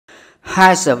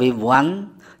Hi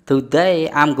everyone, today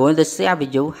I'm going to share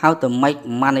with you how to make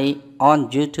money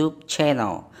on YouTube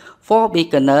channel. For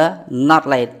beginner, not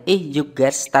late if you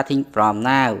get starting from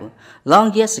now.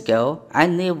 Long years ago, I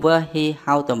never heard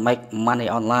how to make money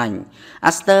online.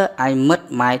 After I met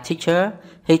my teacher,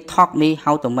 he taught me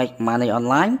how to make money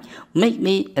online, make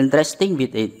me interested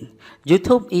with it.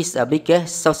 YouTube is the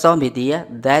biggest social media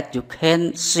that you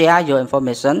can share your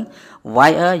information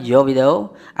via your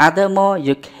video. Furthermore,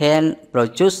 you can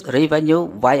produce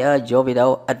revenue via your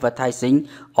video advertising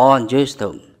on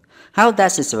YouTube. How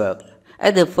does this work?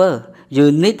 At the first,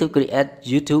 you need to create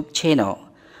YouTube channel.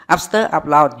 After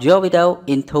upload your video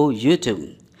into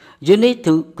YouTube, you need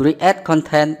to create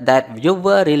content that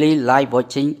viewers really like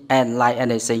watching and like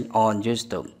anything on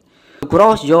YouTube. To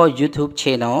grow your YouTube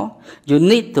channel, you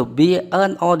need to be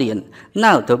an audience.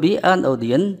 Now, to be an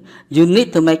audience, you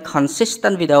need to make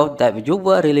consistent videos that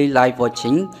viewers really like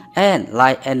watching and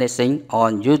like anything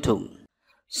on YouTube.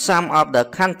 Some of the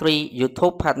country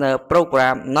YouTube partner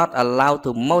program not allowed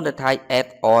to monetize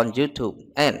ads on YouTube,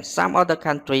 and some other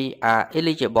country are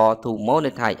eligible to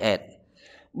monetize ads.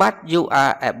 But you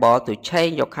are able to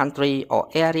change your country or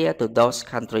area to those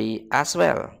countries as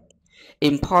well.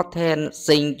 Important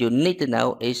thing you need to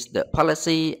know is the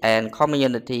policy and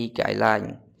community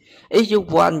guideline. If you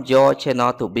want your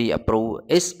channel to be approved,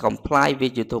 it's comply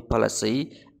with YouTube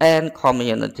policy and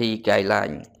community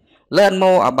guideline. Learn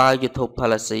more about YouTube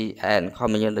policy and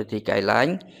community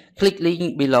guideline. Click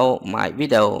link below my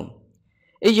video.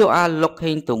 If you are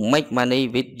looking to make money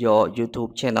with your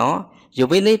YouTube channel, you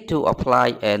will need to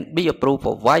apply and be approved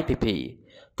for YPP.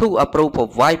 To approve for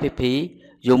YPP,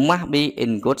 you must be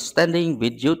in good standing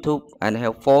with YouTube and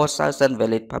have 4,000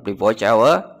 valid public watch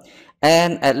hours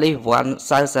and at least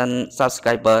 1,000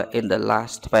 subscribers in the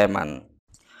last 5 months.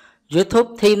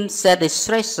 YouTube team set this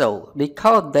threshold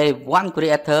because they want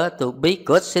creators to be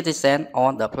good citizens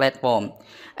on the platform.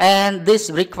 And this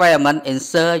requirement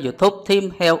ensures YouTube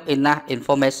team have enough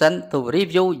information to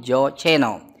review your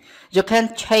channel. You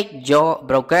can check your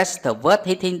progress toward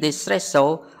hitting this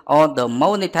threshold on the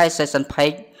monetization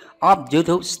page of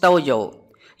YouTube Studio.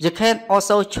 You can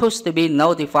also choose to be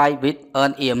notified with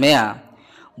an email.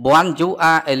 Once you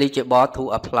are eligible to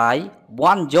apply,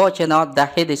 once your channel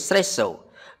that hit this threshold,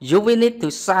 you will need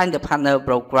to sign the partner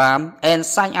program and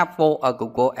sign up for a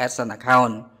Google AdSense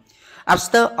account.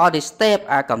 After all the steps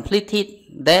are completed,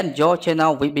 then your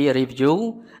channel will be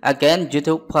reviewed against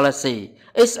YouTube policy.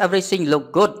 If everything looks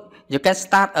good, you can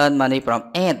start earn money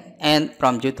from ads and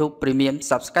from YouTube Premium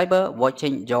subscriber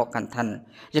watching your content.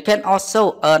 You can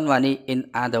also earn money in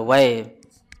other ways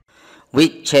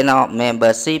with channel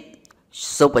membership,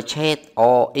 super chat,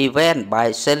 or even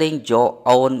by selling your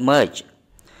own merch.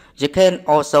 You can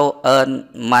also earn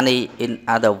money in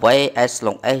other ways as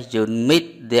long as you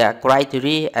meet their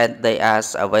criteria and they are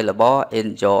available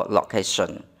in your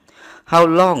location. How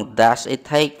long does it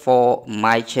take for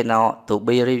my channel to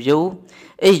be reviewed?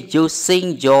 If you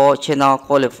think your channel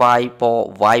qualifies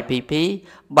for YPP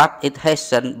but it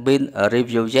hasn't been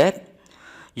reviewed yet,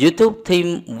 YouTube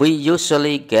team will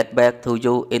usually get back to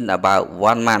you in about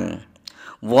 1 month.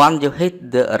 Once you hit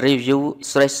the review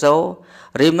threshold,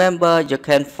 remember you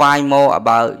can find more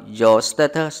about your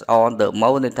status on the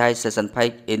monetization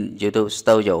page in YouTube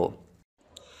Studio.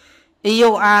 If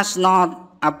you are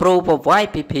not approved for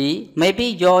YPP, maybe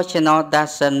your channel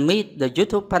doesn't meet the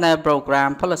YouTube partner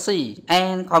program policy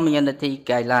and community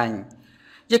guideline.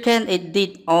 You can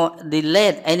edit or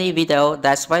delete any video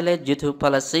that violates YouTube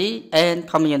policy and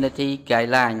community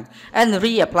guideline and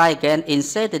reapply again in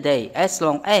 30 days as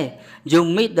long as you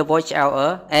meet the watch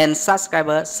hour and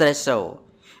subscriber threshold.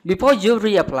 Before you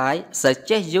reapply,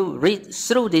 suggest you read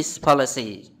through this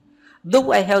policy.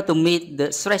 Do I have to meet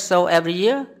the threshold every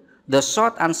year? The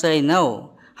short answer is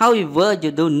no. However,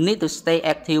 you do need to stay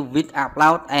active with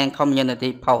upload and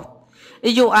community posts.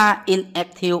 If you are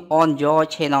inactive on your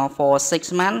channel for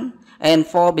 6 months and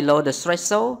fall below the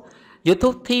threshold,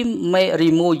 YouTube team may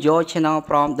remove your channel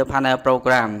from the partner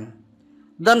program.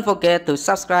 Don't forget to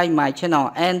subscribe my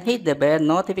channel and hit the bell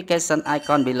notification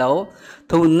icon below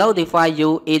to notify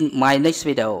you in my next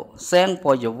video. Thanks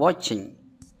for your watching.